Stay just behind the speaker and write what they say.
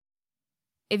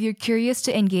If you're curious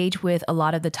to engage with a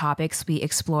lot of the topics we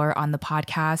explore on the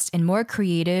podcast in more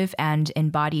creative and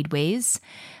embodied ways,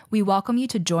 we welcome you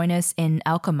to join us in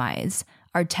Alchemize,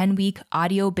 our 10-week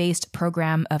audio-based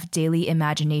program of daily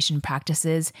imagination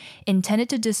practices intended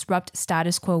to disrupt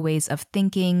status quo ways of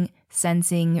thinking,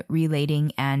 sensing,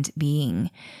 relating, and being.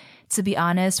 To be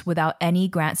honest, without any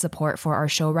grant support for our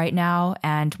show right now,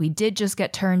 and we did just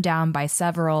get turned down by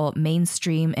several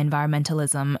mainstream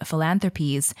environmentalism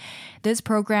philanthropies, this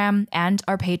program and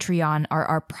our Patreon are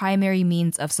our primary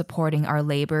means of supporting our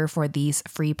labor for these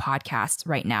free podcasts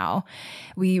right now.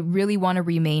 We really want to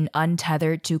remain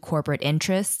untethered to corporate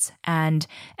interests, and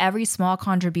every small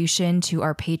contribution to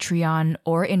our Patreon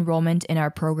or enrollment in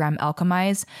our program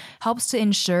Alchemize helps to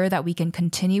ensure that we can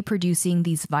continue producing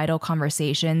these vital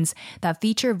conversations that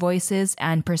feature voices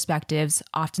and perspectives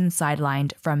often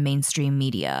sidelined from mainstream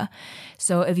media.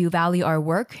 So if you value our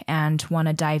work and want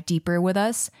to dive deeper with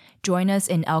us, join us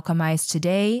in Alchemize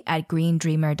today at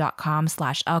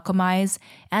greendreamer.com/alchemize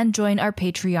and join our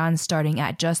Patreon starting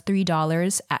at just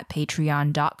 $3 at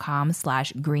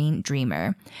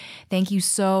patreon.com/greendreamer. Thank you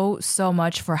so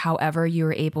much for however you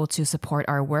are able to support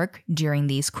our work during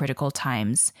these critical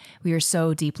times. We are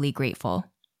so deeply grateful.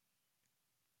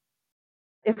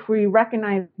 If we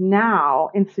recognize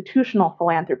now institutional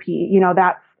philanthropy,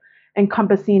 that's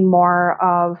encompassing more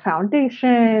of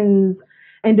foundations,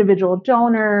 individual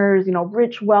donors,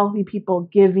 rich, wealthy people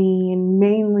giving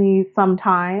mainly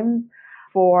sometimes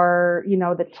for,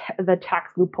 the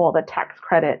tax loophole, the tax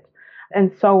credit,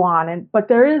 and so on. But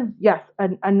there is, yes,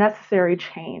 a necessary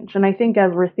change. And I think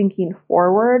as we're thinking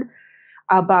forward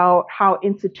about how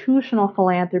institutional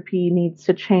philanthropy needs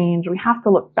to change, we have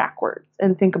to look backwards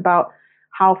and think about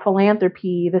how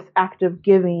philanthropy, this act of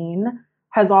giving,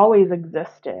 has always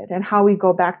existed, and how we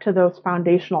go back to those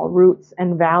foundational roots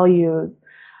and values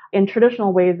in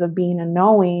traditional ways of being and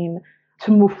knowing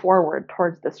to move forward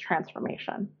towards this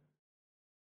transformation.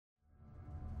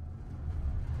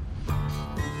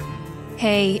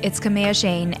 Hey, it's Kamea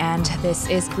Shane, and this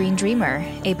is Green Dreamer,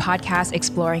 a podcast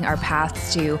exploring our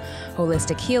paths to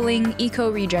holistic healing,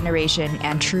 eco-regeneration,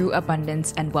 and true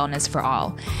abundance and wellness for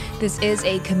all. This is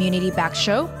a community-backed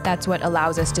show. That's what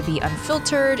allows us to be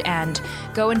unfiltered and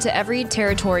go into every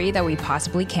territory that we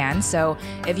possibly can. So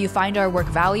if you find our work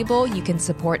valuable, you can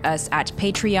support us at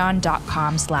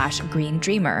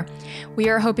patreon.com/greendreamer. We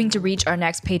are hoping to reach our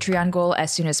next Patreon goal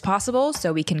as soon as possible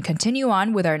so we can continue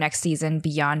on with our next season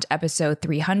beyond episode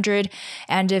 300.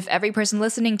 And if every person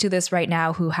listening to this right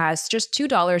now who has just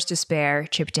 $2 to spare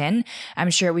chipped in, I'm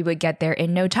sure we would get there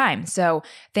in no time. So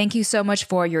thank you so much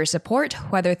for your support,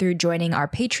 whether through joining our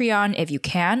Patreon if you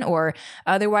can, or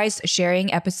otherwise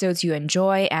sharing episodes you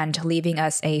enjoy and leaving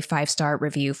us a 5-star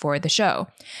review for the show.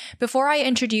 Before I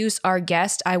introduce our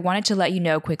guest, I wanted to let you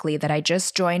know quickly that I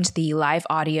just joined the live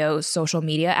audio social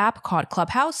media app called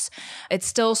Clubhouse. It's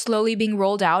still slowly being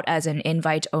rolled out as an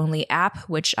invite-only app,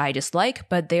 which I dislike,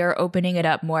 but they're opening it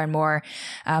up more and more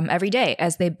every day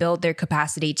as they build their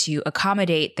capacity to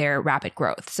accommodate their rapid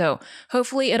growth. So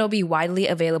hopefully it'll be widely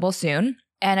available soon.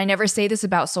 And I never say this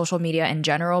about social media in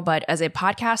general, but as a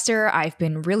podcaster, I've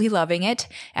been really loving it.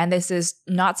 And this is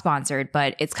not sponsored,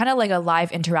 but it's kind of like a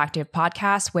live interactive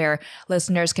podcast where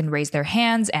listeners can raise their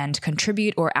hands and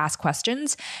contribute or ask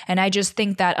questions. And I just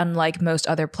think that unlike most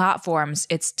other platforms,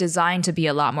 it's designed to be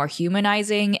a lot more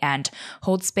humanizing and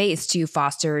hold space to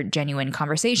foster genuine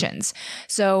conversations.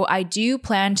 So I do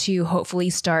plan to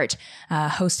hopefully start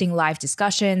hosting live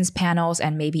discussions, panels,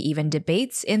 and maybe even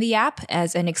debates in the app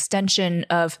as an extension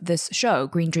of this show,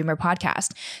 Green Dreamer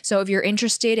Podcast. So if you're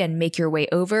interested and make your way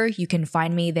over, you can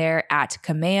find me there at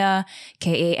Kamea,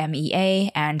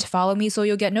 Kamea, and follow me so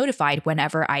you'll get notified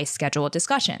whenever I schedule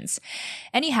discussions.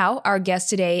 Anyhow, our guest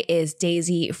today is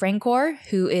Daisee Francour,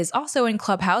 who is also in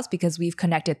Clubhouse because we've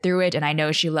connected through it and I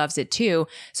know she loves it too.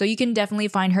 So you can definitely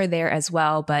find her there as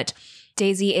well. But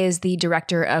Daisee is the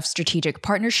Director of Strategic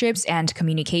Partnerships and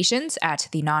Communications at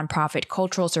the nonprofit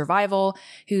Cultural Survival,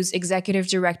 whose Executive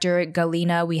Director,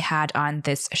 Galina, we had on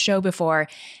this show before.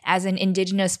 As an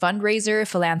Indigenous fundraiser,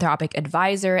 philanthropic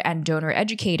advisor, and donor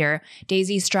educator,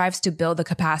 Daisee strives to build the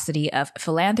capacity of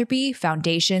philanthropy,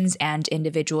 foundations, and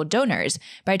individual donors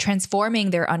by transforming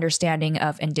their understanding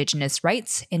of Indigenous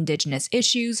rights, Indigenous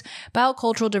issues,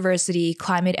 biocultural diversity,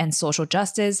 climate and social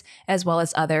justice, as well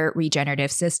as other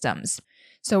regenerative systems.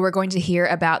 So we're going to hear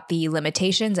about the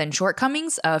limitations and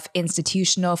shortcomings of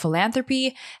institutional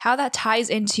philanthropy, how that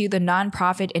ties into the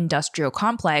nonprofit industrial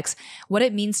complex, what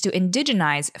it means to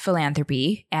indigenize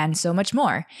philanthropy, and so much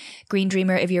more. Green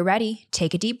Dreamer, if you're ready,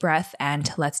 take a deep breath and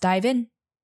let's dive in.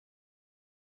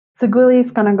 Seguili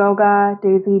Skanagoga,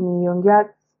 Daisee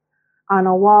Niyungyets,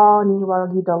 Anawa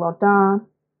niwagi dalodan,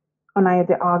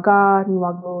 onayete aga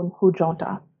niwagun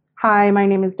hujonta. Hi, my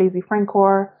name is Daisee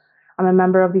Francour. I'm a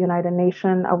member of the United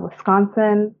Nation of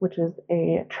Wisconsin, which is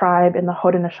a tribe in the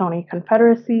Haudenosaunee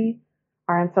Confederacy.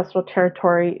 Our ancestral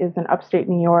territory is in upstate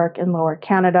New York and lower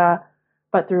Canada,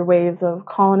 but through waves of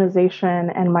colonization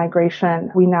and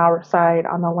migration, we now reside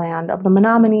on the land of the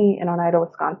Menominee in Oneida,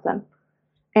 Wisconsin.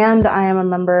 And I am a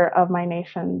member of my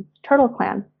nation's Turtle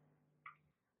Clan.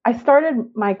 I started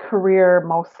my career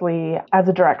mostly as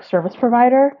a direct service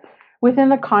provider. Within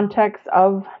the context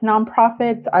of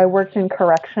nonprofits, I worked in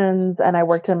corrections and I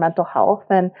worked in mental health,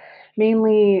 and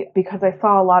mainly because I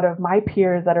saw a lot of my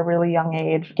peers at a really young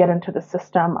age get into the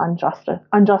system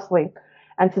unjustly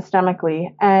and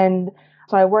systemically. And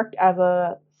so I worked as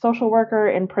a social worker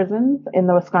in prisons in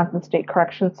the Wisconsin State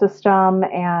Correction System,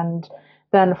 and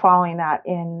then following that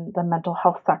in the mental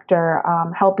health sector,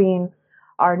 helping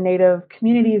our Native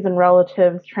communities and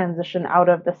relatives transition out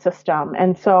of the system.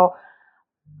 And so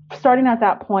starting at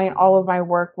that point, all of my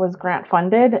work was grant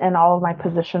funded and all of my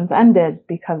positions ended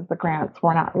because the grants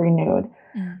were not renewed.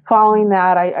 Following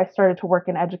that, I started to work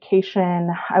in education.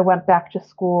 I went back to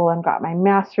school and got my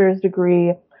master's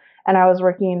degree. And I was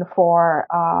working for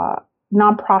a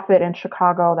nonprofit in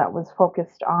Chicago that was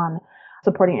focused on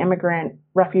supporting immigrant,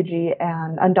 refugee,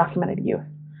 and undocumented youth.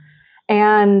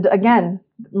 And again,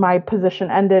 my position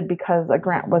ended because a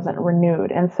grant wasn't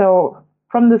renewed. And so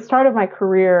from the start of my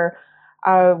career,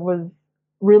 I was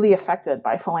really affected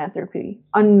by philanthropy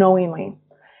unknowingly.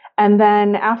 And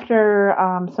then after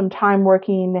some time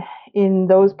working in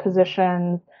those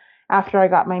positions, after I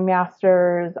got my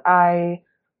master's, I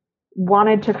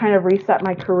wanted to kind of reset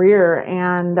my career.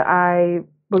 And I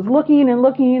was looking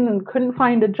and couldn't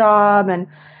find a job, and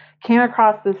came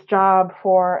across this job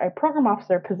for a program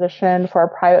officer position for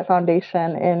a private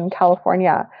foundation in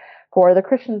California for the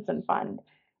Christensen Fund.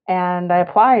 And I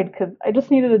applied because I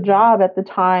just needed a job at the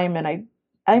time. And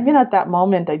even at that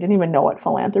moment, I didn't even know what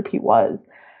philanthropy was.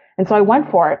 And so I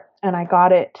went for it and I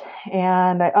got it.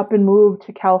 And I up and moved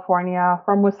to California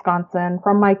from Wisconsin,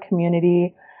 from my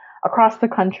community, across the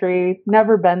country,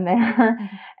 never been there,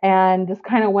 and just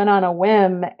kind of went on a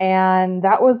whim. And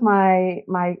that was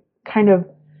my kind of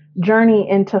journey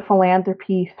into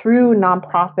philanthropy through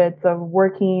nonprofits, of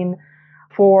working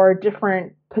for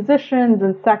different positions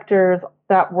and sectors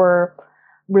that were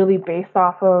really based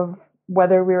off of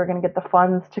whether we were going to get the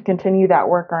funds to continue that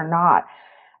work or not.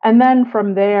 And then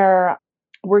from there,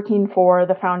 working for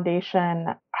the foundation,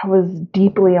 I was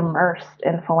deeply immersed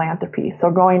in philanthropy. So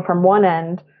going from one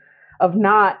end of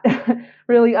not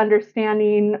really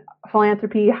understanding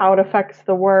philanthropy, how it affects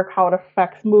the work, how it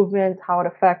affects movements, how it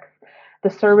affects the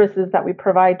services that we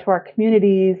provide to our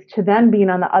communities, to then being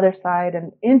on the other side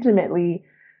and intimately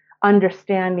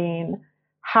understanding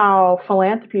how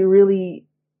philanthropy really,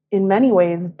 in many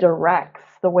ways, directs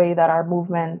the way that our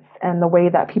movements and the way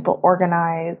that people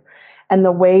organize and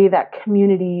the way that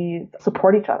communities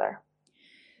support each other.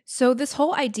 So this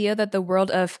whole idea that the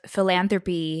world of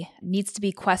philanthropy needs to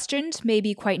be questioned may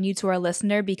be quite new to our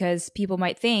listener, because people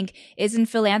might think, isn't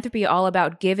philanthropy all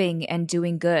about giving and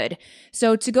doing good?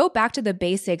 So to go back to the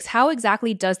basics, how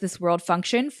exactly does this world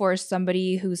function for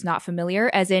somebody who's not familiar?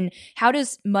 As in, how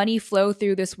does money flow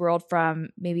through this world from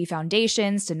maybe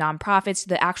foundations to nonprofits to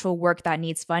the actual work that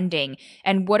needs funding?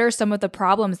 And what are some of the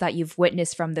problems that you've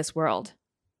witnessed from this world?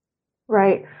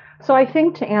 Right. So I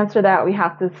think to answer that, we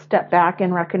have to step back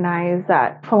and recognize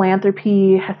that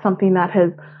philanthropy has something that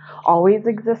has always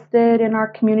existed in our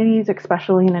communities,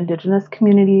 especially in Indigenous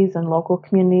communities and local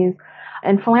communities.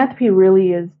 And philanthropy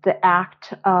really is the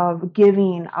act of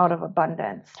giving out of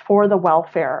abundance for the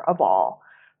welfare of all,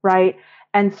 right?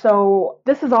 And so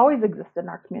this has always existed in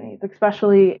our communities,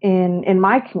 especially in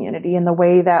my community, in the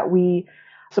way that we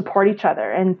support each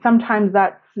other. And sometimes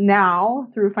that's now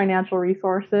through financial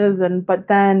resources, and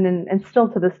still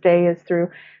to this day is through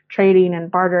trading and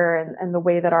barter and the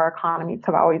way that our economies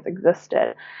have always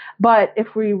existed. But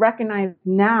if we recognize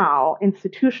now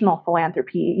institutional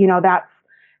philanthropy, that's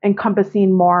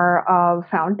encompassing more of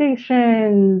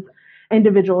foundations,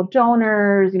 individual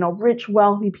donors, rich,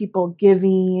 wealthy people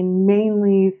giving,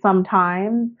 mainly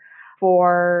sometimes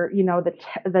for,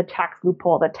 the tax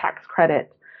loophole, the tax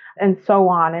credit, and so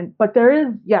on. But there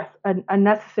is, yes, a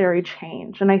necessary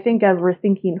change. And I think as we're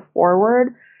thinking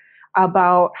forward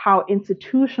about how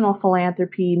institutional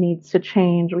philanthropy needs to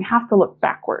change, we have to look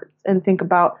backwards and think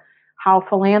about how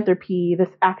philanthropy, this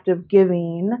act of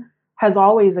giving, has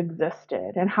always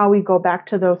existed, and how we go back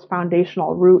to those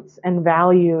foundational roots and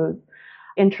values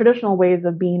in traditional ways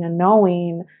of being and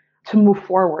knowing to move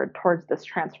forward towards this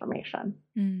transformation.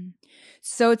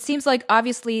 So it seems like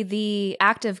obviously the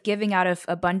act of giving out of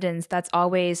abundance, that's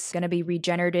always going to be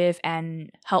regenerative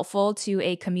and helpful to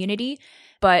a community.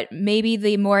 But maybe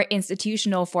the more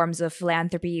institutional forms of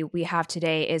philanthropy we have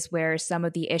today is where some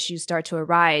of the issues start to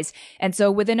arise. And so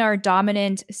within our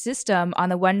dominant system, on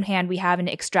the one hand, we have an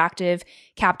extractive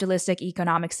capitalistic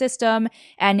economic system.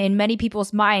 And in many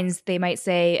people's minds, they might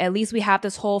say, at least we have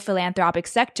this whole philanthropic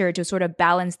sector to sort of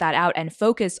balance that out and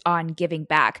focus on giving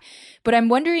back. But I'm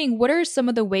wondering, what are some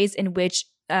of the ways in which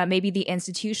maybe the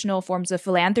institutional forms of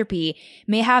philanthropy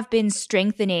may have been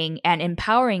strengthening and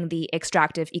empowering the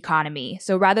extractive economy?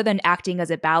 So rather than acting as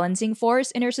a balancing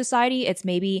force in our society, it's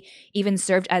maybe even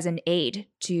served as an aid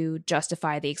to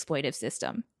justify the exploitive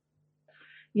system.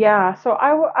 Yeah, so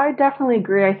I definitely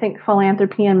agree. I think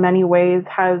philanthropy in many ways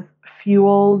has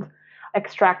fueled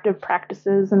extractive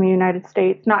practices in the United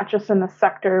States, not just in the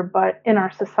sector, but in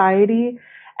our society.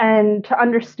 And to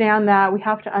understand that, we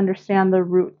have to understand the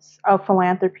roots of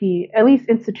philanthropy, at least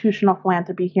institutional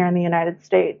philanthropy here in the United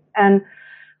States. And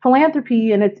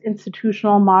philanthropy in its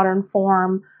institutional modern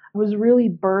form was really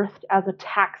birthed as a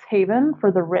tax haven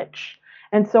for the rich.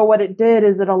 And so what it did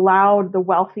is it allowed the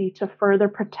wealthy to further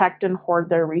protect and hoard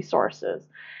their resources.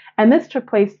 And this took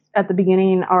place at the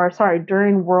beginning,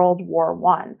 during World War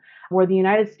I, where the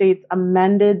United States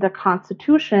amended the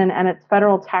Constitution and its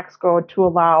federal tax code to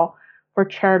allow for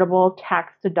charitable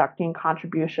tax deducting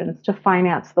contributions to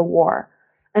finance the war.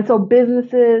 And so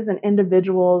businesses and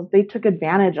individuals, they took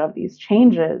advantage of these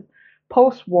changes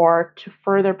post-war to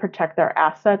further protect their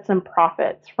assets and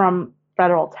profits from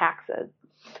federal taxes.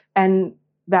 And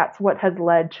that's what has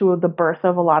led to the birth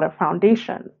of a lot of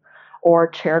foundations or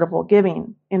charitable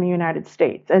giving in the United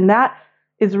States. And that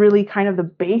is really kind of the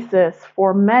basis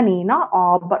for many, not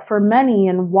all, but for many,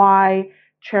 and why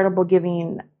charitable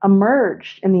giving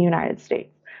emerged in the United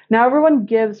States. Now, everyone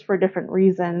gives for different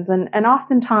reasons, and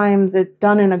oftentimes it's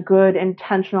done in a good,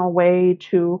 intentional way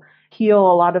to heal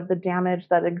a lot of the damage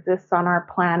that exists on our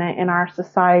planet, in our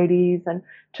societies, and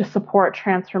to support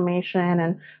transformation.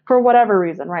 And for whatever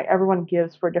reason, right, everyone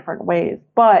gives for different ways.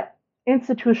 But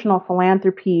institutional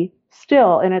philanthropy,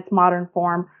 still in its modern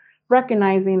form,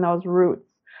 recognizing those roots,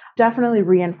 definitely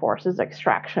reinforces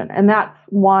extraction. And that's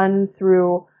one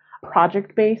through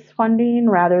project-based funding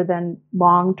rather than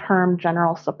long-term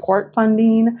general support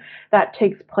funding that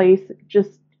takes place.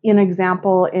 Just an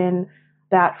example in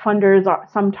that funders are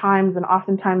sometimes and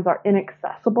oftentimes are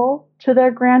inaccessible to their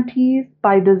grantees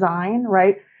by design,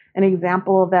 right? An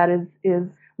example of that is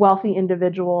wealthy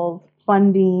individuals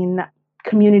funding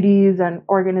communities and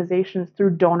organizations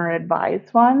through donor advised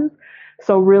funds.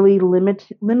 So really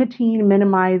limiting,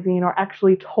 minimizing, or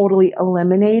actually totally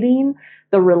eliminating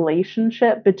the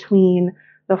relationship between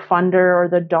the funder or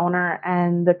the donor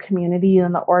and the community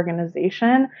and the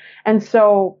organization. And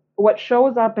so what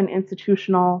shows up in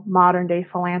institutional modern day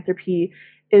philanthropy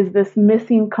is this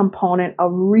missing component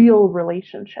of real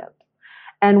relationships.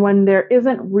 And when there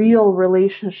isn't real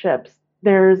relationships,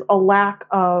 there's a lack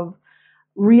of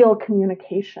real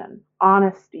communication,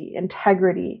 honesty,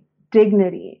 integrity,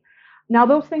 dignity. Now,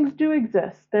 those things do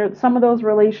exist. Some of those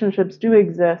relationships do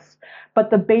exist, but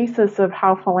the basis of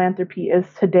how philanthropy is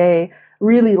today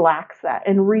really lacks that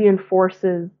and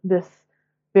reinforces this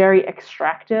very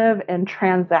extractive and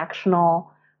transactional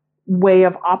way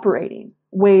of operating,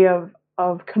 way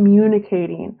of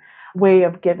communicating, way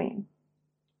of giving.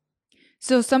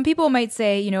 So some people might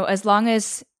say, as long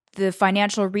as the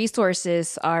financial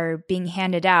resources are being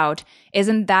handed out,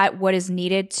 isn't that what is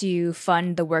needed to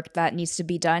fund the work that needs to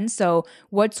be done? So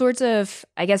what sorts of,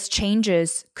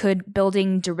 changes could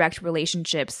building direct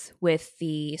relationships with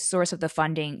the source of the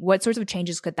funding, what sorts of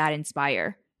changes could that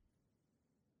inspire?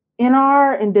 In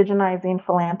our Indigenizing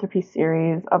philanthropy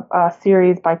series, a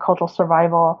series by Cultural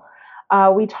Survival,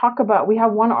 we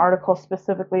have one article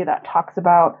specifically that talks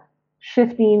about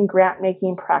shifting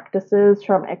grant-making practices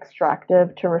from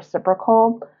extractive to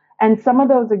reciprocal. And some of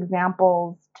those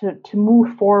examples to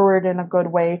move forward in a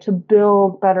good way, to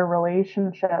build better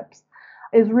relationships,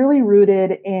 is really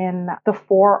rooted in the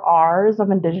 4 R's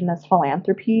of Indigenous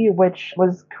philanthropy, which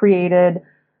was created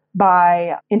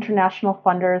by International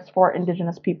Funders for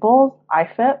Indigenous Peoples,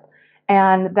 IFIP.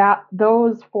 And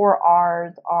those 4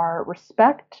 R's are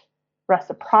respect,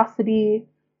 reciprocity,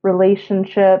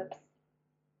 relationships,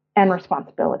 and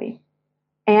responsibility.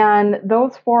 And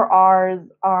those 4 R's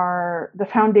are the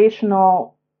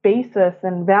foundational basis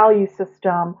and value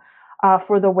system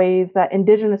for the ways that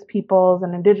Indigenous peoples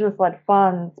and Indigenous-led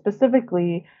funds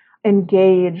specifically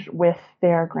engage with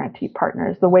their grantee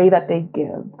partners, the way that they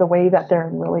give, the way that they're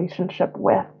in relationship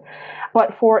with.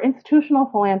 But for institutional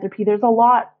philanthropy, there's a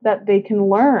lot that they can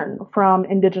learn from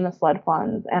Indigenous-led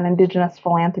funds and Indigenous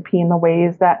philanthropy in the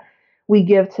ways that we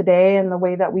give today and the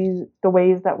ways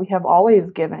that we have always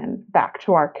given back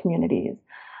to our communities.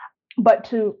 But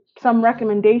to some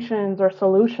recommendations or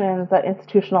solutions that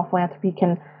institutional philanthropy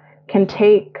can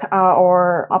take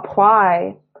or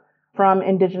apply from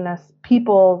Indigenous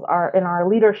peoples in our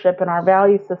leadership and our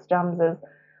value systems is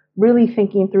really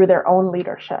thinking through their own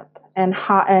leadership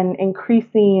and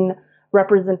increasing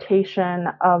representation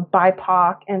of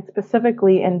BIPOC and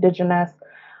specifically Indigenous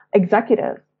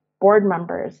executives, board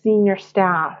members, senior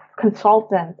staff,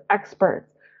 consultants, experts,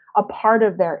 a part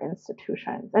of their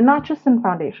institutions, and not just in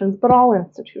foundations, but all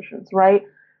institutions, right?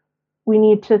 We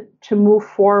need to move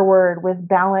forward with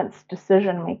balanced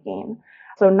decision making.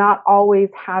 So not always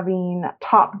having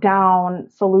top-down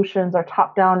solutions or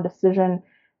top-down decision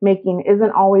making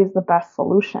isn't always the best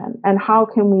solution. And how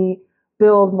can we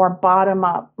build more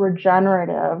bottom-up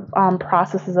regenerative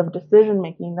processes of decision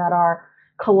making that are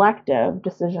collective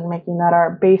decision making, that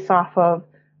are based off of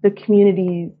the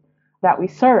communities that we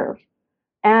serve?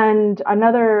 And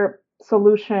another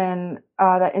solution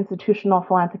that institutional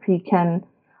philanthropy can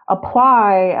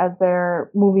apply as they're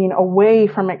moving away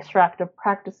from extractive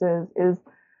practices is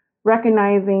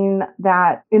recognizing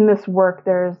that in this work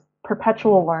there's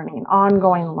perpetual learning,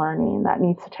 ongoing learning that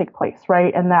needs to take place,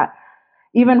 right? And that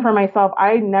even for myself,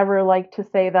 I never like to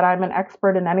say that I'm an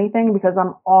expert in anything because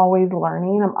I'm always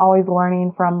learning. I'm always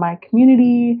learning from my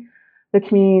community, the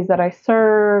communities that I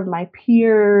serve, my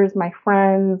peers, my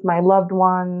friends, my loved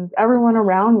ones, everyone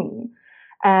around me.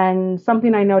 And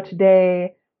something I know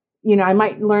today, I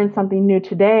might learn something new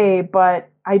today, but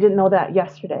I didn't know that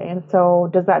yesterday. And so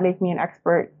does that make me an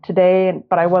expert today,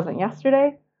 but I wasn't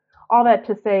yesterday? All that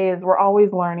to say is we're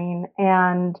always learning,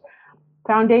 and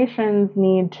foundations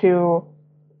need to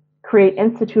create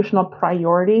institutional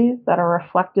priorities that are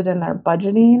reflected in their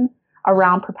budgeting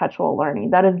around perpetual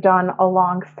learning that is done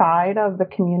alongside of the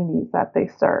communities that they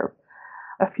serve.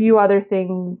 A few other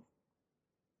things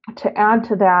to add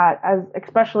to that,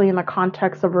 especially in the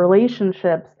context of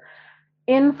relationships,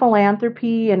 in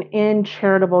philanthropy and in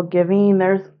charitable giving,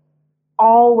 there's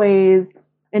always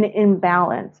an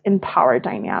imbalance in power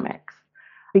dynamics.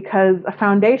 Because a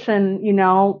foundation,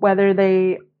 whether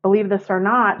they believe this or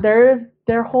not,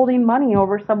 they're holding money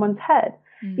over someone's head,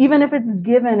 even if it's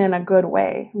given in a good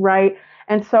way, right?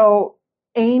 And so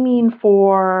aiming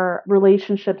for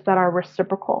relationships that are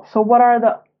reciprocal. So what are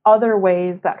the other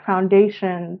ways that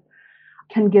foundations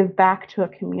can give back to a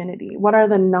community? What are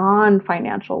the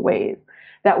non-financial ways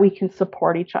that we can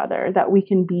support each other, that we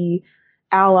can be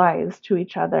allies to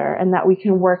each other, and that we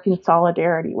can work in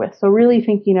solidarity with? So really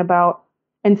thinking about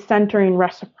and centering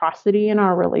reciprocity in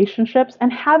our relationships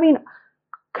and having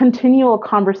continual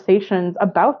conversations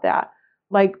about that.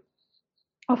 Like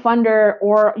a funder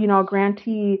or, a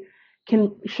grantee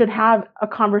should have a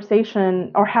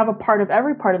conversation or have a part of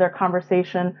every part of their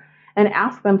conversation and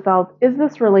ask themselves, is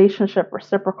this relationship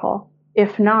reciprocal?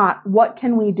 If not, what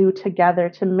can we do together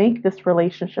to make this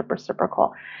relationship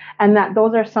reciprocal? And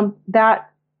that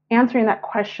answering that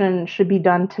question should be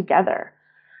done together.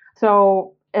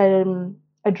 So,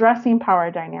 addressing power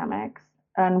dynamics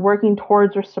and working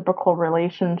towards reciprocal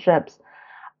relationships.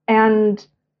 And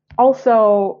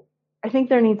also, I think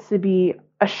there needs to be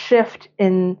a shift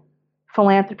in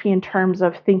philanthropy in terms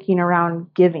of thinking around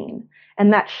giving.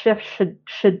 And that shift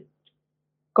should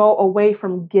go away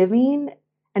from giving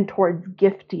and towards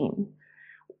gifting.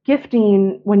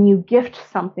 Gifting, when you gift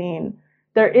something,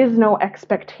 there is no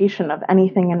expectation of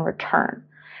anything in return.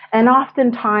 And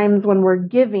oftentimes when we're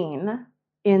giving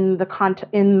in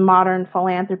modern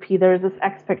philanthropy, there's this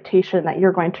expectation that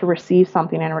you're going to receive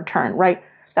something in return, right?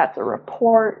 That's a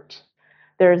report.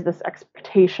 There's this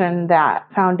expectation that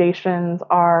foundations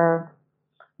are,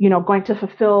 going to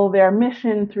fulfill their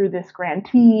mission through this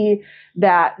grantee,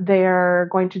 that they're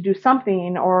going to do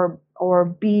something or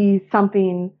be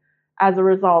something as a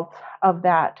result of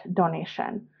that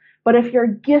donation. But if you're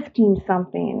gifting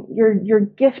something, you're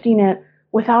gifting it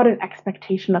without an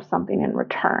expectation of something in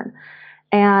return.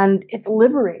 And it's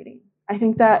liberating. I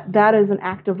think that is an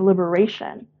act of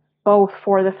liberation, both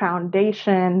for the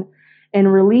foundation in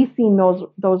releasing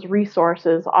those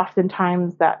resources,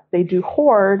 oftentimes that they do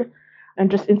hoard, and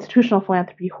just institutional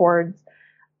philanthropy hoards,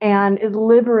 and is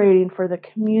liberating for the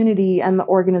community and the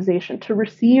organization to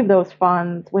receive those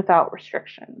funds without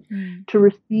restrictions, to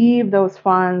receive those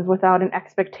funds without an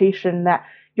expectation that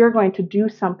you're going to do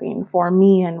something for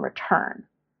me in return,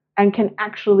 and can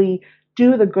actually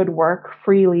do the good work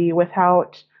freely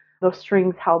without those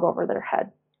strings held over their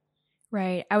head.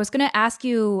 Right. I was going to ask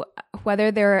you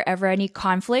whether there are ever any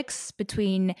conflicts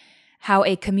between how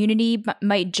a community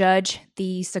might judge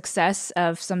the success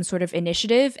of some sort of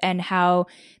initiative and how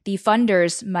the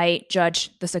funders might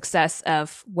judge the success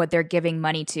of what they're giving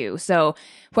money to. So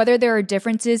whether there are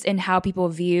differences in how people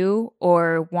view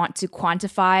or want to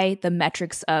quantify the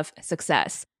metrics of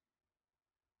success.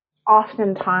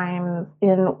 Oftentimes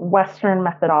in Western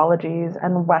methodologies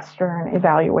and Western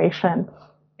evaluation,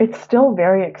 it's still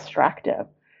very extractive,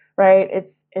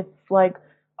 right? It's like,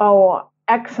 oh,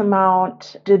 X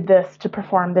amount did this to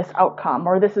perform this outcome,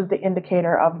 or this is the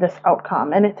indicator of this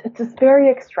outcome. And it's just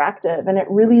very extractive, and it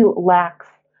really lacks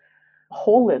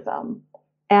holism.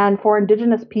 And for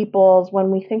Indigenous peoples,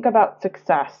 when we think about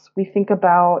success, we think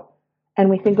about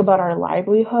our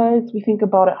livelihoods, we think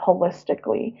about it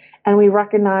holistically, and we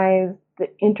recognize the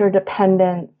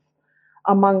interdependence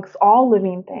amongst all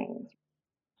living things.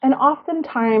 And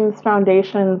oftentimes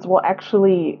foundations will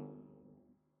actually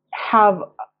have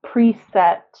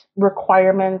preset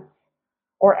requirements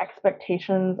or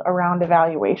expectations around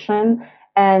evaluation.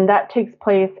 And that takes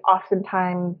place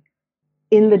oftentimes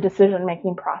in the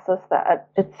decision-making process that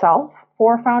itself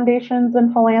for foundations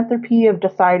and philanthropy of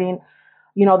deciding,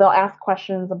 they'll ask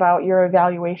questions about your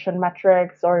evaluation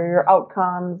metrics or your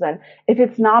outcomes. And if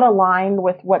it's not aligned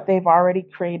with what they've already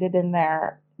created in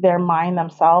their mind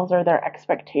themselves or their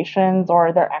expectations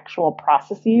or their actual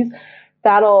processes,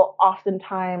 that'll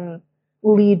oftentimes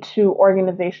lead to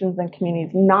organizations and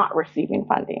communities not receiving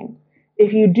funding.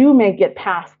 If you do make it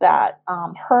past that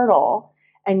hurdle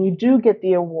and you do get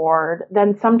the award,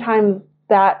 then sometimes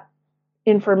that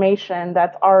information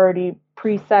that's already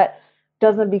preset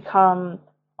doesn't become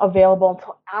available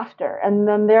until after. And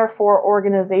then therefore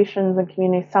organizations and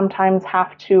communities sometimes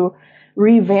have to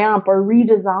revamp or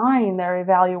redesign their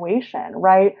evaluation,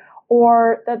 right?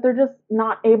 Or that they're just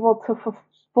not able to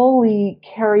fully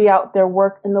carry out their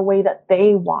work in the way that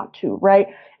they want to, right?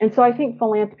 And so I think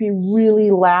philanthropy really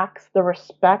lacks the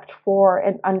respect for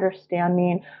and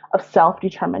understanding of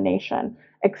self-determination,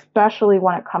 especially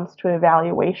when it comes to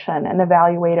evaluation and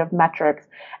evaluative metrics,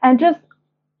 and just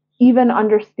even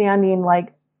understanding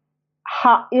like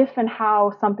how, if and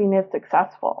how something is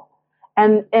successful.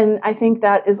 And I think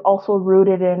that is also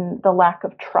rooted in the lack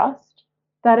of trust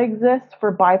that exists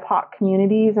for BIPOC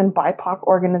communities and BIPOC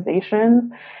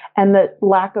organizations, and the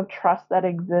lack of trust that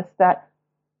exists that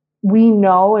we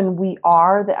know and we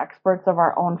are the experts of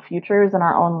our own futures and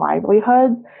our own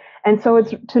livelihoods. And so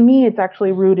to me, it's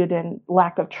actually rooted in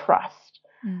lack of trust.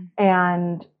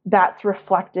 And that's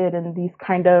reflected in these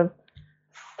kind of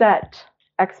set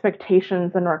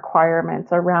expectations and requirements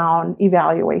around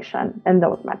evaluation and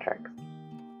those metrics.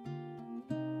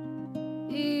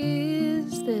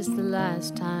 Is this the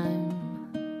last time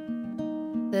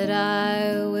that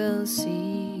I will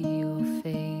see your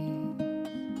face?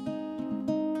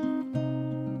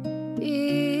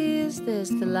 Is this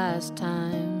the last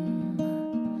time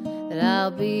that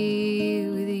I'll be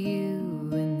with you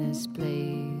in this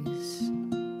place?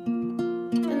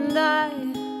 And I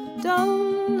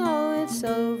don't know it's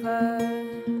over.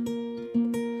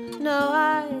 No,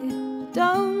 I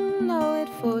don't know it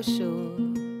for sure.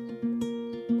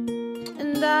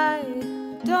 And I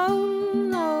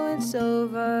don't know it's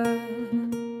over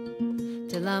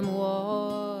till I'm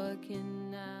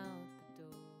walking out the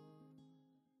door.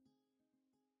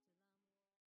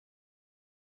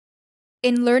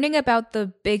 In learning about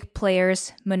the big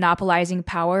players monopolizing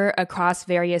power across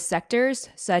various sectors,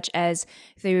 such as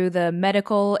through the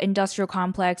medical industrial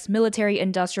complex, military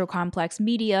industrial complex,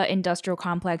 media industrial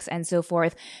complex, and so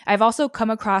forth, I've also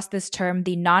come across this term,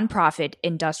 the nonprofit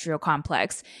industrial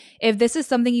complex. If this is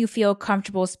something you feel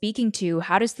comfortable speaking to,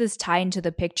 how does this tie into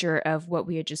the picture of what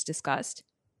we had just discussed?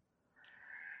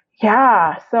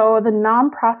 Yeah, so the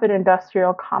nonprofit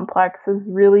industrial complex is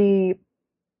really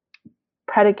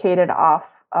predicated off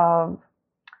of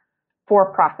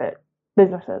for-profit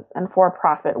businesses and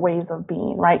for-profit ways of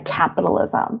being, right?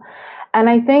 Capitalism. And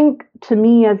I think to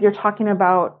me, as you're talking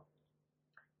about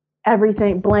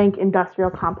everything, blank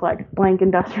industrial complex,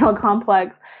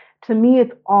 to me,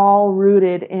 it's all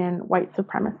rooted in white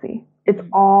supremacy. It's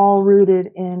all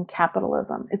rooted in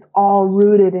capitalism. It's all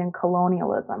rooted in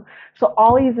colonialism. So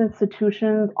all these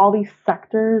institutions, all these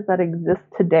sectors that exist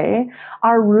today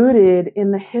are rooted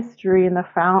in the history and the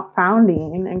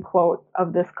founding, in quotes,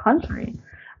 of this country,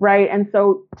 right? And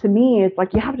so to me, it's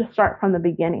like you have to start from the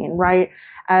beginning, right?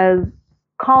 As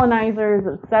colonizers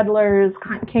and settlers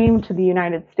came to the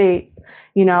United States,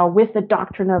 with the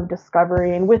doctrine of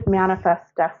discovery and with manifest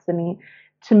destiny,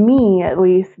 to me at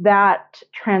least, that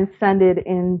transcended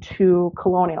into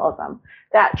colonialism,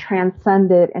 that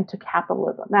transcended into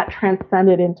capitalism, that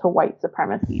transcended into white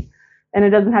supremacy. And it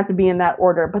doesn't have to be in that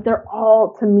order, but they're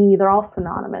all, to me, they're all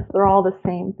synonymous. They're all the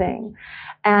same thing.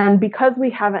 And because we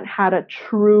haven't had a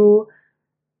true,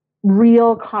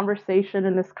 real conversation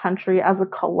in this country as a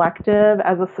collective,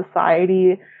 as a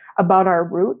society about our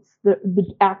roots,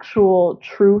 the actual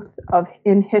truth of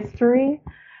in history,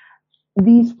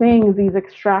 these things, these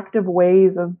extractive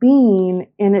ways of being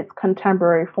in its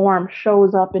contemporary form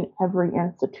shows up in every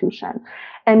institution.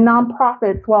 And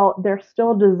nonprofits, well, they're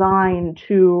still designed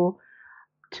to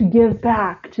give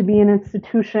back, to be an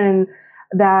institution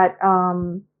that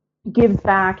gives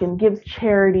back and gives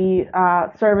charity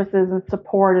services and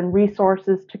support and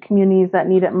resources to communities that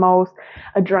need it most,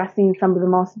 addressing some of the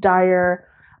most dire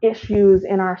issues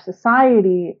in our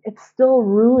society. It's still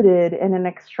rooted in an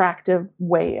extractive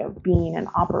way of being and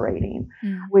operating,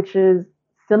 which is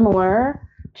similar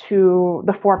to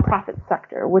the for-profit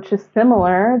sector, which is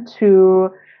similar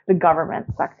to the government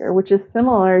sector, which is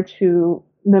similar to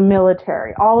the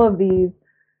military. All of these,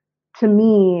 to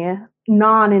me,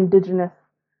 non-Indigenous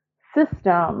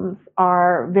systems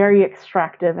are very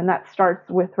extractive, and that starts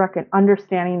with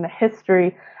understanding the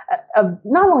history of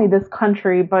not only this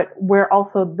country, but where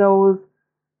also those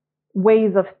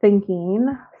ways of thinking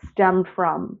stemmed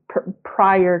from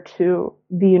prior to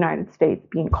the United States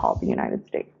being called the United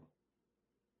States.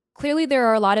 Clearly, there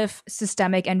are a lot of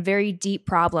systemic and very deep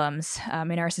problems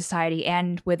in our society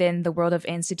and within the world of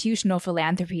institutional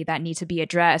philanthropy that need to be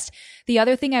addressed. The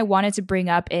other thing I wanted to bring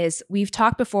up is we've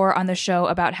talked before on the show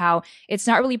about how it's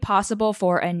not really possible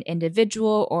for an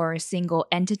individual or a single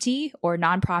entity or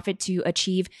nonprofit to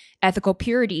achieve ethical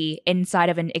purity inside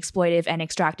of an exploitive and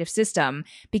extractive system,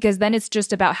 because then it's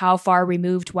just about how far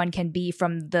removed one can be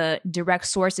from the direct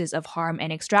sources of harm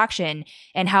and extraction,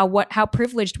 and how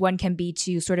privileged one can be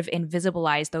to sort of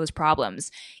invisibilize those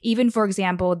problems. Even, for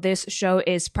example, this show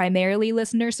is primarily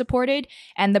listener supported,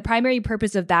 and the primary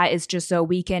purpose of that is just so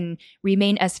we can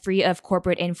remain as free of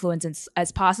corporate influence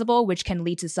as possible, which can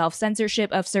lead to self-censorship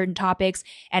of certain topics,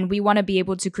 and we want to be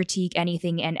able to critique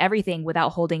anything and everything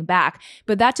without holding back.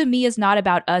 But that to me is not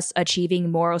about us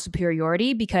achieving moral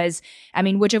superiority, because, I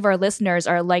mean, which of our listeners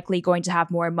are likely going to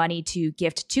have more money to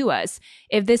gift to us?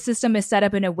 If this system is set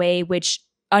up in a way which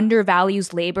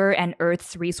undervalues labor and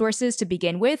Earth's resources to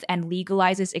begin with and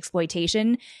legalizes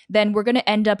exploitation, then we're going to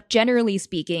end up, generally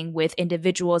speaking, with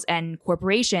individuals and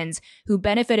corporations who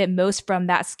benefited most from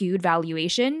that skewed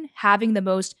valuation, having the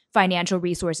most financial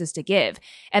resources to give.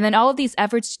 And then all of these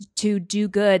efforts to do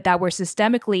good that were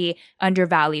systemically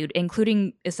undervalued,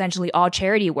 including essentially all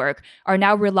charity work, are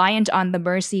now reliant on the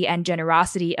mercy and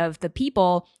generosity of the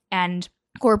people and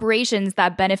corporations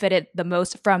that benefited the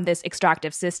most from this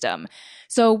extractive system.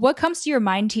 So what comes to your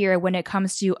mind here when it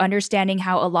comes to understanding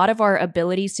how a lot of our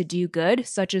abilities to do good,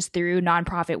 such as through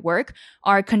nonprofit work,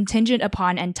 are contingent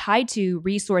upon and tied to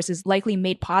resources likely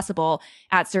made possible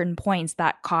at certain points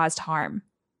that caused harm?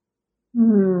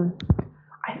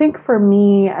 I think for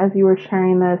me, as you were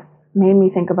sharing this, made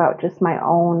me think about just my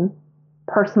own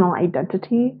personal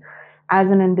identity as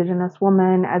an Indigenous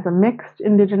woman, as a mixed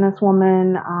Indigenous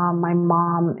woman. My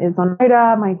mom is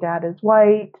Oneida, my dad is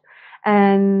white,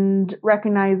 and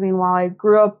recognizing while I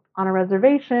grew up on a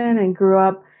reservation and grew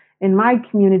up in my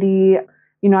community,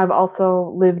 you know, I've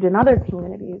also lived in other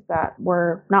communities that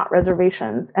were not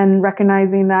reservations, and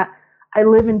recognizing that I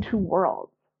live in two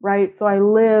worlds, right? So I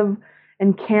live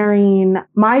in carrying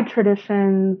my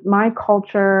traditions, my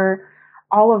culture,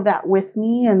 all of that with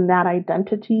me and that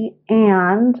identity.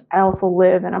 And I also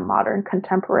live in a modern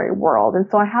contemporary world. And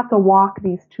so I have to walk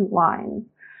these two lines.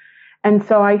 And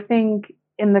so I think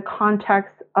in the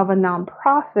context of a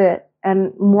nonprofit,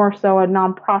 and more so a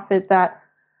nonprofit that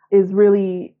is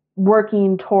really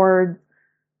working towards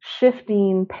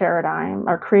shifting paradigm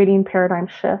or creating paradigm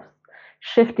shifts,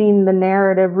 shifting the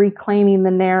narrative, reclaiming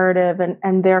the narrative,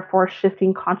 and therefore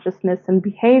shifting consciousness and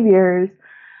behaviors,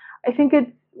 I think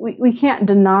we can't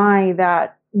deny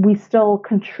that we still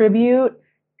contribute,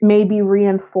 maybe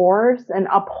reinforce and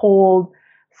uphold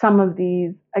some of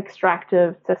these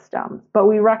extractive systems. But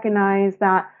we recognize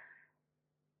that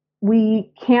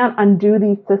we can't undo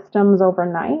these systems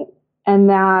overnight, and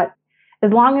that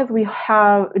as long as we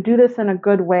do this in a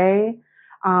good way,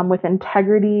 with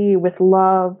integrity, with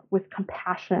love, with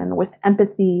compassion, with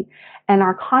empathy, and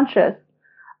are conscious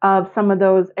of some of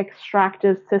those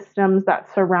extractive systems that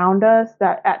surround us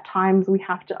that at times we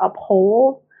have to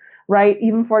uphold, right?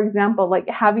 Even, for example, like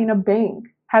having a bank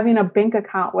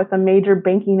account with a major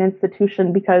banking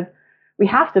institution, because we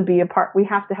have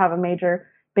to have a major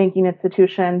banking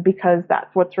institution because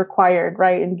that's what's required,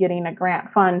 right, in getting a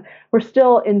grant fund. We're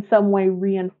still in some way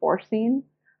reinforcing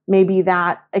maybe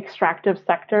that extractive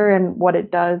sector and what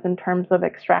it does in terms of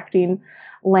extracting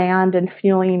land and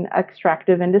fueling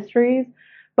extractive industries.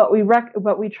 But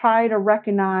we try to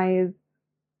recognize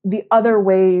the other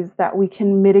ways that we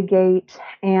can mitigate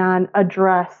and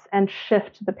address and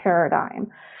shift the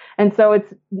paradigm. And so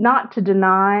it's not to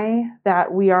deny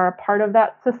that we are a part of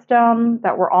that system,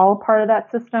 that we're all a part of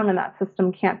that system, and that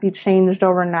system can't be changed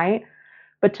overnight,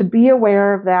 but to be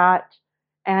aware of that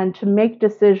and to make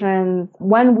decisions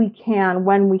when we can,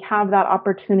 when we have that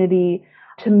opportunity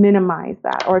to minimize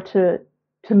that or to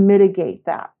mitigate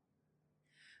that.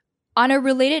 On a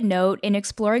related note, in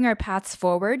exploring our paths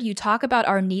forward, you talk about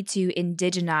our need to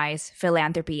indigenize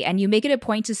philanthropy, and you make it a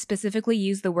point to specifically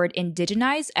use the word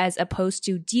indigenize as opposed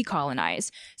to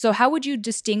decolonize. So how would you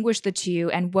distinguish the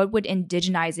two, and what would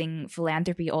indigenizing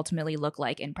philanthropy ultimately look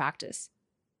like in practice?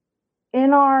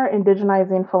 In our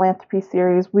Indigenizing Philanthropy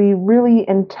series, we really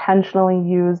intentionally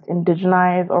used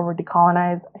indigenize over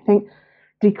decolonize. I think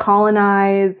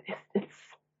decolonize,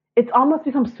 it's almost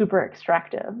become super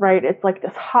extractive, right? It's like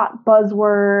this hot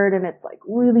buzzword and it's like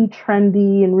really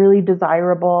trendy and really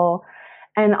desirable.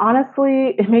 And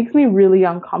honestly, it makes me really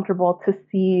uncomfortable to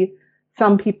see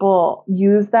some people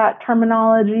use that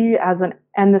terminology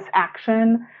and this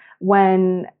action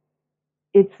when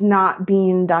it's not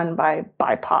being done by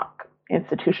BIPOC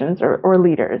institutions or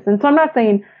leaders. And so I'm not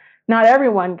saying not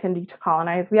everyone can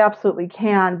decolonize. We absolutely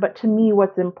can. But to me,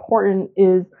 what's important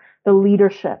is the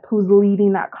leadership, who's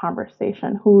leading that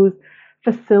conversation, who's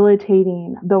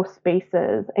facilitating those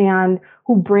spaces, and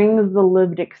who brings the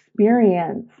lived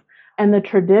experience and the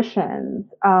traditions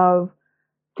of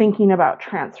thinking about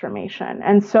transformation.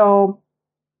 And so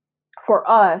for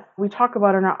us, we talk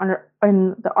about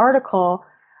in the article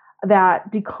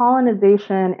that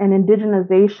decolonization and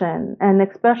indigenization, and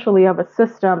especially of a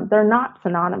system, they're not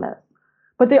synonymous,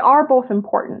 but they are both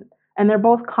important and they're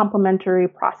both complementary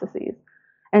processes.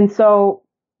 And so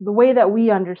the way that we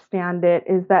understand it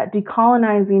is that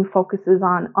decolonizing focuses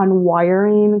on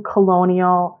unwiring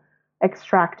colonial,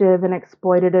 extractive, and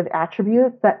exploitative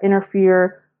attributes that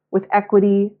interfere with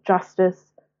equity,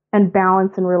 justice, and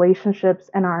balance in relationships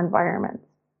and our environments.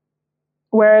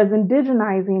 Whereas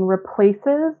indigenizing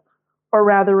replaces, or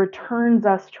rather returns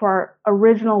us to our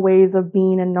original ways of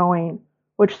being and knowing,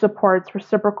 which supports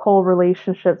reciprocal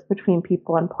relationships between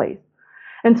people and place.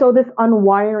 And so this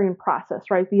unwiring process,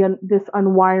 right, this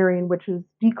unwiring, which is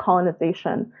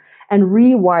decolonization, and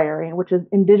rewiring, which is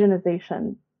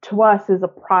indigenization, to us is a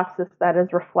process that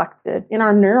is reflected in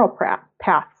our neural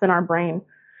paths in our brain.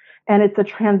 And it's a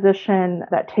transition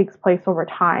that takes place over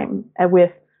time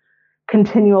with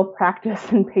continual practice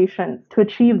and patience to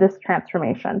achieve this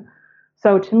transformation.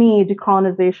 So to me,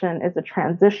 decolonization is a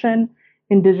transition.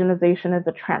 Indigenization is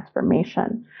a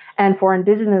transformation. And for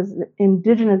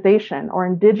indigenization or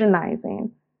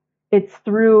indigenizing, it's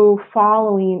through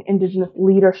following indigenous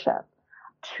leadership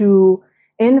to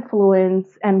influence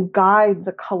and guide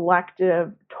the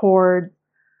collective towards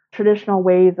traditional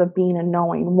ways of being and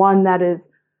knowing, one that is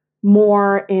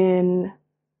more in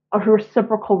a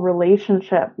reciprocal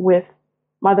relationship with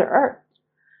Mother Earth,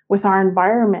 with our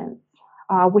environment,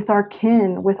 with our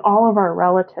kin, with all of our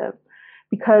relatives.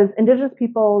 Because Indigenous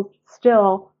peoples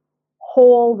still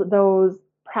hold those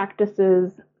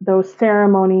practices, those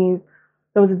ceremonies,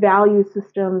 those value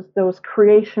systems, those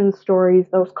creation stories,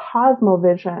 those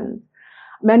cosmovisions.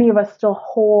 Many of us still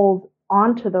hold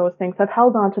onto those things, have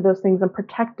held onto those things and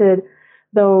protected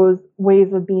those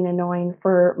ways of being and knowing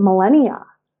for millennia.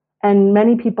 And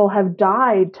many people have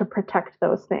died to protect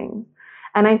those things.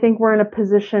 And I think we're in a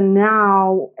position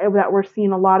now that we're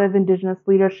seeing a lot of Indigenous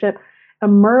leadership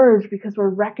emerge because we're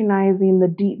recognizing the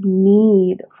deep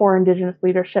need for Indigenous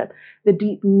leadership, the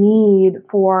deep need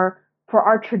for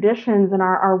our traditions and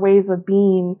our ways of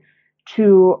being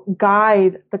to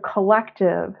guide the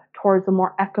collective towards a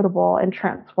more equitable and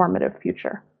transformative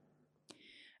future.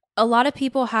 A lot of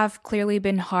people have clearly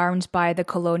been harmed by the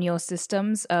colonial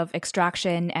systems of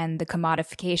extraction and the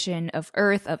commodification of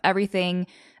earth, of everything,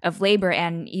 of labor,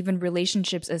 and even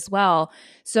relationships as well.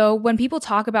 So when people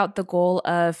talk about the goal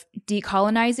of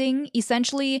decolonizing,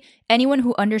 essentially anyone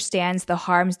who understands the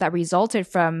harms that resulted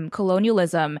from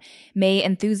colonialism may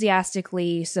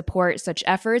enthusiastically support such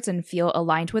efforts and feel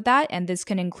aligned with that. And this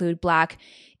can include Black,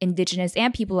 Indigenous,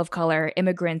 and people of color,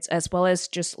 immigrants, as well as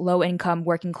just low-income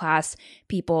working class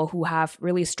people who have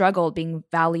really struggled being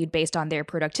valued based on their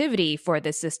productivity for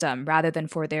this system rather than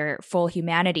for their full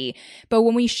humanity. But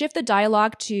when we shift the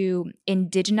dialogue to to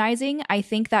indigenizing, I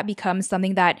think that becomes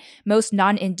something that most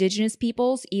non-Indigenous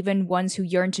peoples, even ones who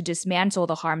yearn to dismantle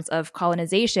the harms of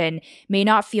colonization, may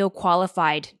not feel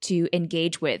qualified to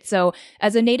engage with. So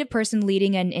as a Native person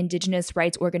leading an Indigenous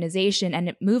rights organization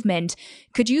and movement,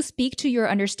 could you speak to your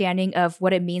understanding of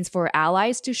what it means for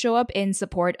allies to show up in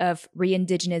support of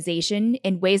re-indigenization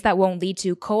in ways that won't lead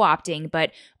to co-opting,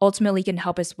 but ultimately can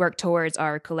help us work towards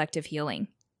our collective healing?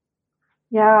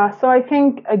 Yeah, so I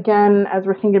think, again, as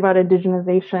we're thinking about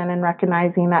indigenization and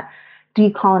recognizing that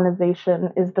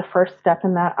decolonization is the first step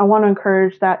in that, I want to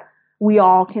encourage that we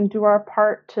all can do our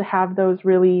part to have those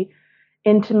really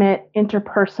intimate,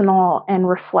 interpersonal, and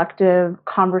reflective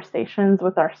conversations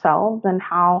with ourselves and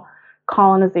how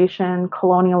colonization,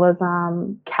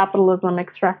 colonialism, capitalism,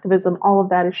 extractivism, all of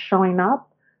that is showing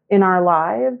up in our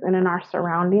lives and in our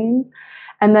surroundings.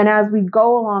 And then as we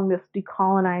go along this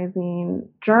decolonizing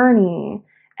journey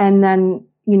and then,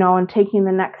 and taking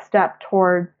the next step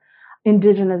towards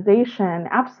indigenization,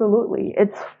 absolutely.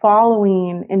 It's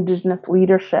following Indigenous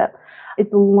leadership.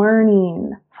 It's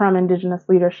learning from Indigenous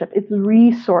leadership. It's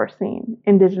resourcing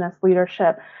Indigenous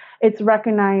leadership. It's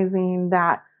recognizing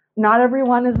that not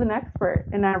everyone is an expert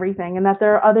in everything and that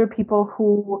there are other people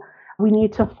who we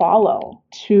need to follow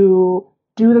to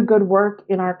do the good work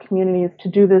in our communities, to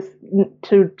do this,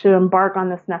 to embark on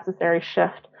this necessary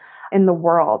shift in the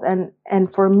world.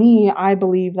 And for me, I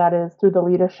believe that is through the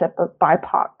leadership of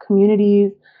BIPOC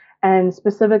communities and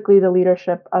specifically the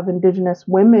leadership of Indigenous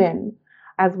women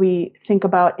as we think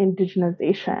about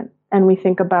indigenization and we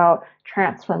think about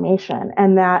transformation.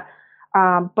 And that,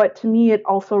 but to me, it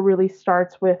also really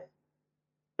starts with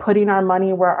putting our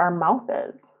money where our mouth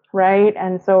is, right?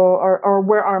 And so, or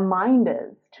where our mind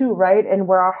is too, right? And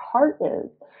where our heart is.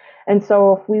 And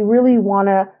so if we really want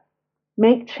to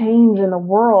make change in the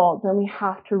world, then we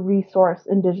have to resource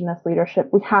Indigenous leadership.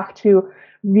 We have to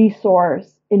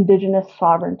resource Indigenous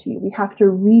sovereignty. We have to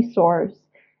resource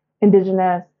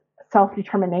Indigenous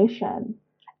self-determination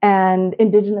and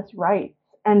Indigenous rights.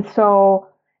 And so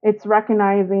it's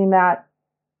recognizing that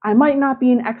I might not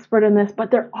be an expert in this,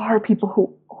 but there are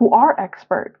people who are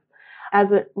experts as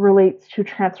it relates to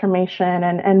transformation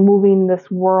and moving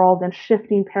this world and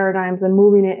shifting paradigms and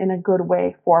moving it in a good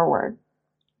way forward.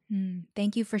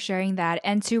 Thank you for sharing that.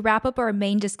 And to wrap up our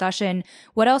main discussion,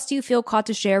 what else do you feel called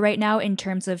to share right now in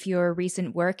terms of your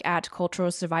recent work at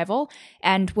Cultural Survival?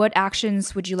 And what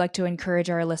actions would you like to encourage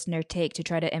our listener to take to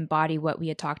try to embody what we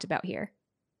had talked about here?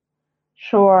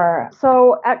 Sure.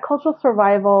 So at Cultural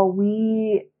Survival,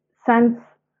 since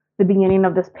the beginning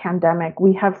of this pandemic,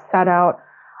 we have set out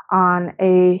on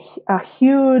a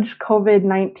huge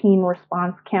COVID-19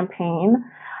 response campaign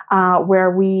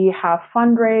where we have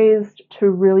fundraised to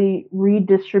really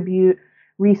redistribute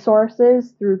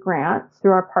resources through grants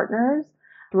through our partners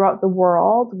throughout the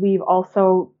world. We've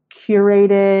also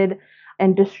curated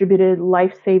and distributed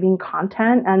life-saving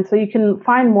content. And so you can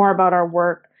find more about our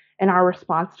work and our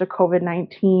response to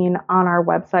COVID-19 on our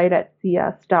website at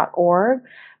cs.org.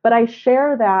 But I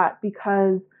share that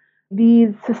because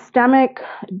these systemic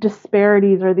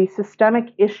disparities or these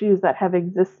systemic issues that have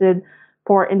existed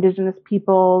for Indigenous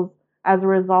peoples as a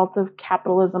result of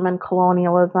capitalism and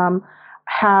colonialism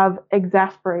have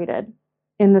exasperated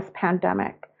in this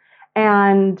pandemic.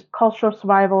 And Cultural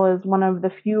Survival is one of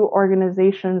the few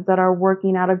organizations that are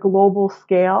working at a global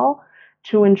scale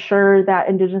to ensure that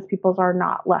Indigenous peoples are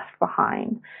not left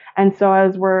behind. And so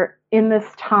as we're in this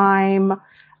time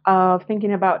of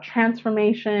thinking about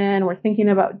transformation, we're thinking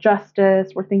about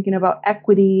justice, we're thinking about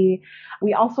equity,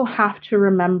 we also have to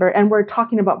remember, and we're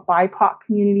talking about BIPOC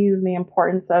communities and the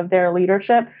importance of their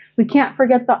leadership. We can't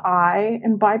forget the I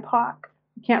in BIPOC.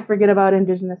 We can't forget about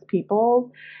Indigenous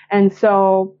peoples. And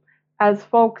so as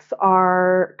folks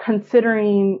are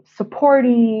considering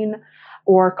supporting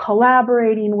or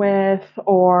collaborating with,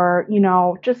 or,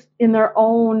 just in their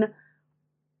own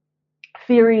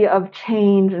theory of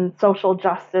change and social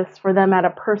justice for them at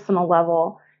a personal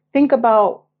level, think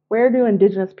about where do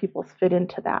Indigenous peoples fit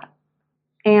into that?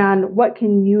 And what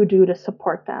can you do to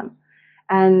support them?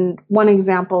 And one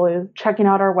example is checking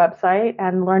out our website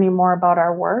and learning more about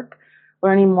our work,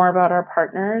 learning more about our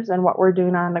partners and what we're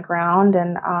doing on the ground,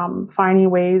 and finding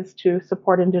ways to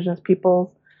support Indigenous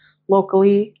peoples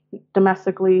locally,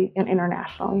 domestically, and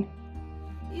internationally.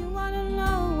 You want to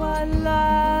know what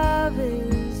love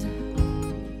is.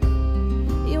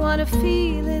 You want to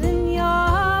feel it in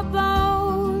your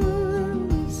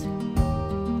bones.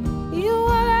 You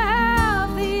want to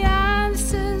have the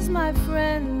answers, my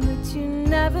friend, but you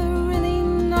never really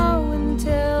know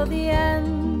until the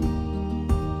end.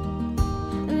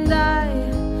 And I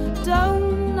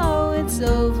don't know it's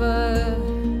over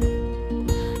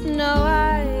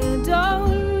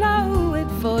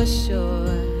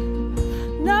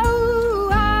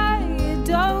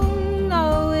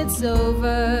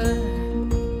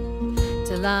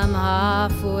till I'm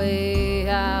halfway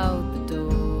out the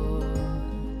door.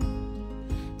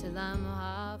 Till I'm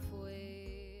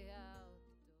halfway out.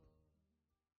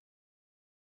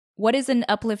 What is an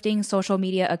uplifting social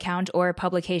media account or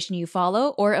publication you follow,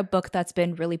 or a book that's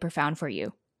been really profound for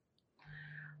you?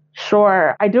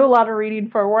 Sure. I do a lot of reading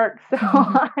for work, so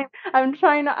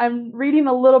I'm reading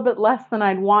a little bit less than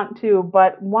I'd want to,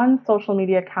 but one social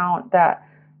media account that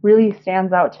really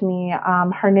stands out to me,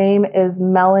 her name is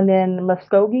Melanin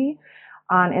Muskogee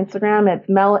on Instagram. It's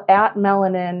at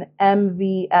Melanin,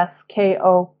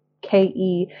 MVSKOKE.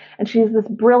 And she's this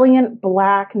brilliant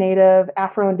Black, Native,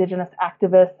 Afro-Indigenous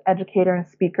activist, educator, and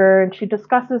speaker. And she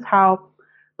discusses how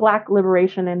Black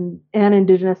liberation and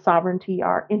Indigenous sovereignty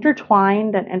are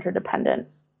intertwined and interdependent.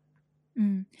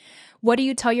 What do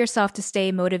you tell yourself to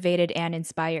stay motivated and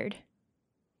inspired?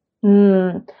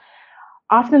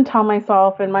 Often tell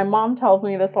myself, and my mom tells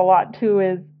me this a lot too,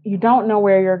 is you don't know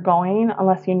where you're going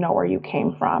unless you know where you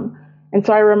came from. And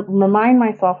so I remind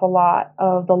myself a lot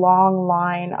of the long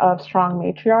line of strong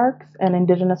matriarchs and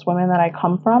Indigenous women that I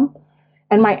come from,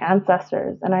 and my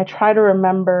ancestors. And I try to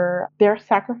remember their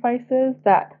sacrifices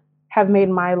that have made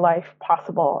my life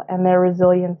possible, and their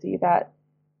resiliency that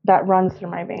runs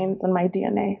through my veins and my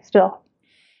DNA still.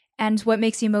 And what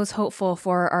makes you most hopeful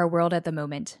for our world at the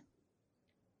moment?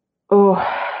 Oh,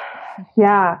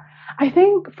 yeah. I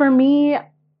think for me,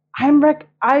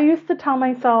 I used to tell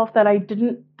myself that I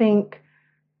didn't think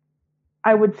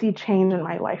I would see change in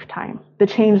my lifetime, the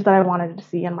change that I wanted to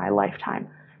see in my lifetime.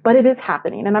 But it is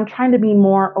happening, and I'm trying to be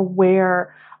more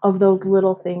aware of those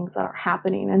little things that are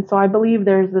happening. And so I believe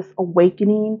there's this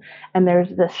awakening, and there's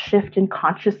this shift in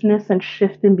consciousness and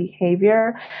shift in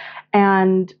behavior.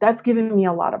 And that's given me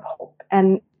a lot of hope.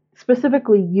 And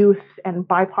specifically youth and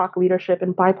BIPOC leadership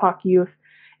and BIPOC youth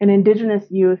and Indigenous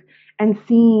youth, and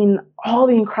seeing all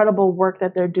the incredible work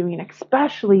that they're doing,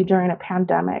 especially during a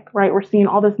pandemic, right? We're seeing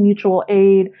all this mutual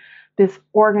aid, this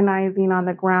organizing on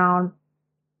the ground.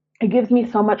 It gives me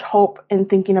so much hope in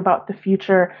thinking about the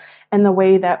future and the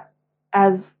way that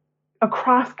as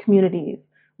across communities,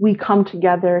 we come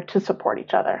together to support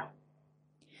each other.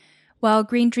 Well,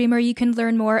 Green Dreamer, you can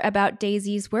learn more about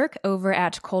Daisee's work over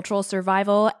at Cultural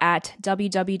Survival at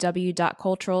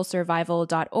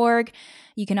www.culturalsurvival.org.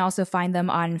 You can also find them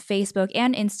on Facebook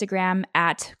and Instagram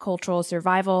at Cultural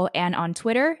Survival, and on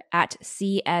Twitter at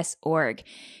CSorg.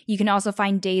 You can also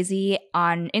find Daisee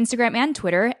on Instagram and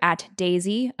Twitter at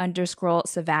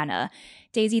Daisee_Savannah.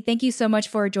 Daisee, thank you so much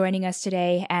for joining us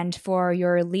today and for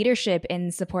your leadership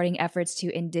in supporting efforts to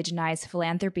indigenize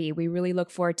philanthropy. We really look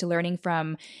forward to learning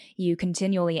from you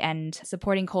continually and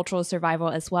supporting cultural survival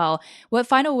as well. What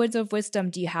final words of wisdom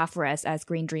do you have for us as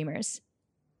Green Dreamers?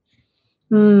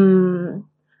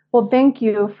 Well, thank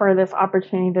you for this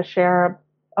opportunity to share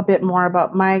a bit more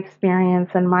about my experience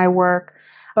and my work.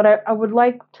 But I would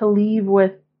like to leave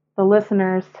with the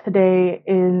listeners today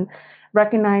in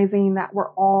recognizing that we're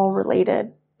all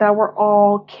related, that we're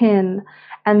all kin,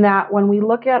 and that when we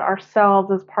look at ourselves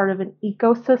as part of an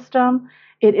ecosystem,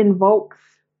 it invokes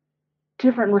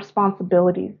different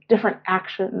responsibilities, different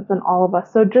actions in all of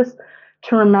us. So just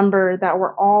to remember that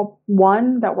we're all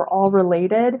one, that we're all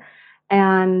related,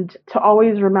 and to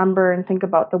always remember and think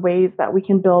about the ways that we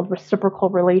can build reciprocal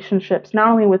relationships, not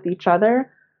only with each other,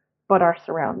 but our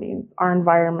surroundings, our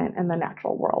environment, and the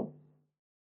natural world.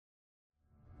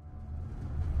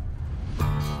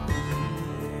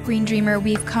 Green Dreamer,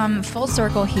 we've come full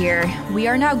circle here. We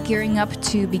are now gearing up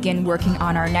to begin working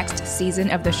on our next season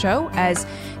of the show, as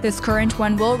this current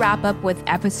one will wrap up with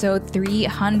episode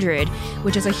 300,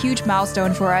 which is a huge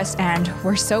milestone for us, and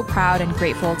we're so proud and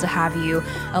grateful to have you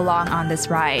along on this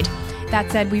ride. That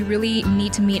said, we really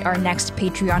need to meet our next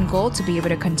Patreon goal to be able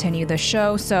to continue the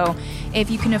show. So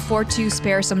if you can afford to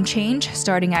spare some change,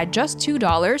 starting at just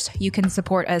 $2, you can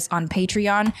support us on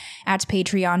Patreon at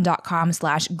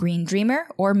patreon.com/greendreamer,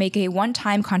 or make a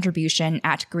one-time contribution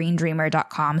at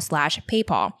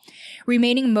greendreamer.com/PayPal.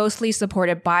 Remaining mostly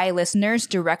supported by listeners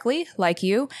directly, like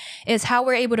you, is how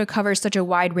we're able to cover such a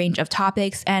wide range of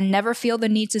topics and never feel the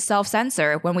need to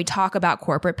self-censor when we talk about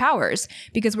corporate powers,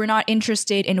 because we're not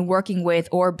interested in working with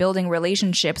or building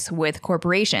relationships with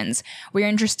corporations. We're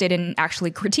interested in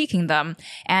actually critiquing them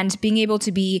and being able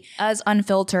to be as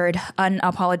unfiltered,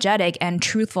 unapologetic, and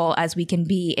truthful as we can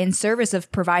be in service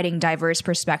of providing diverse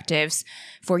perspectives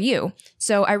for you.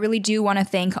 So I really do want to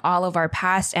thank all of our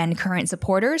past and current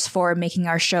supporters for making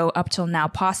our show up till now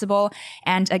possible.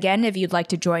 And again, if you'd like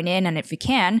to join in, and if you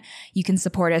can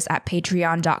support us at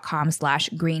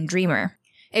patreon.com/greendreamer.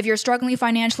 If you're struggling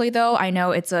financially, though, I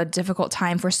know it's a difficult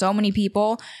time for so many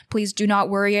people. Please do not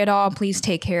worry at all. Please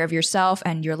take care of yourself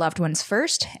and your loved ones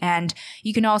first. And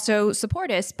you can also support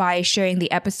us by sharing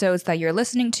the episodes that you're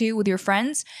listening to with your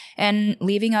friends and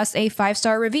leaving us a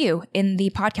 5-star review in the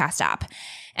podcast app.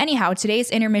 Anyhow,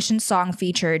 today's intermission song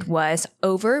featured was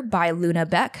Over by Luna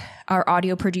Beck. Our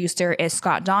audio producer is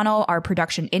Scott Donnell. Our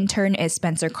production intern is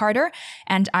Spencer Carter.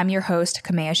 And I'm your host,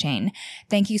 Kamea Shane.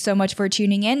 Thank you so much for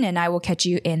tuning in, and I will catch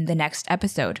you in the next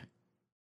episode.